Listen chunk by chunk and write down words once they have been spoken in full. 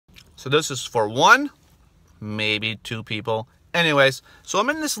So this is for one, maybe two people. Anyways, so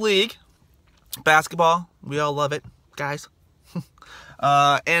I'm in this league. Basketball, we all love it, guys.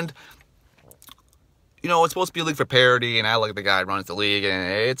 And, you know, it's supposed to be a league for parity, and I look at the guy who runs the league, and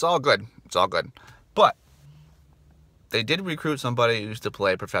it's all good. It's all good. But they did recruit somebody who used to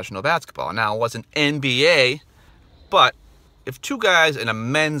play professional basketball. Now, it wasn't NBA, but if two guys in a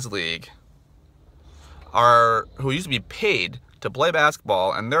men's league who used to be paid to play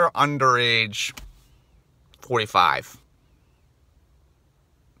basketball, and they're underage 45,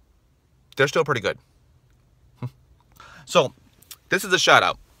 they're still pretty good. So, this is a shout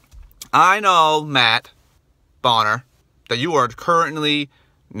out. I know, Matt Bonner, that you are currently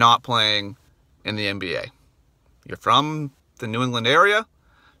not playing in the NBA. You're from the New England area,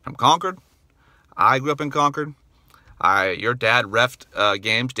 from Concord. I grew up in Concord. Your dad reffed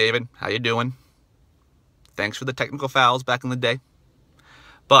games. David, how you doing? Thanks for the technical fouls back in the day.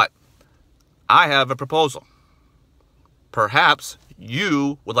 But I have a proposal. Perhaps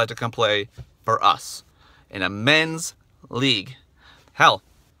you would like to come play for us in a men's league. Hell,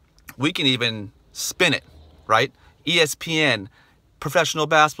 we can even spin it, right? ESPN, professional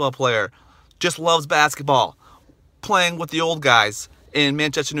basketball player, just loves basketball, playing with the old guys in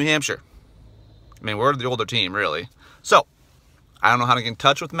Manchester, New Hampshire. I mean, we're the older team, really. So, I don't know how to get in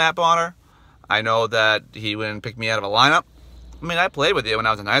touch with Matt Bonner. I know that he wouldn't pick me out of a lineup. I mean, I played with you when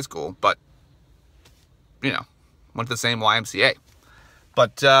I was in high school, but, you know, went to the same YMCA.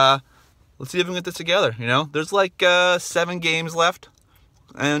 But, let's see if we can get this together, you know? There's like 7 games left,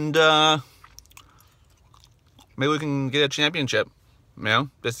 and maybe we can get a championship, you know?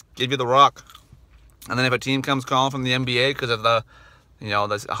 Just give you the rock. And then if a team comes calling from the NBA because of the, you know,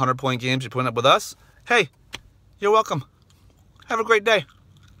 the 100-point games you're putting up with us, hey, you're welcome. Have a great day.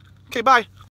 Okay, bye.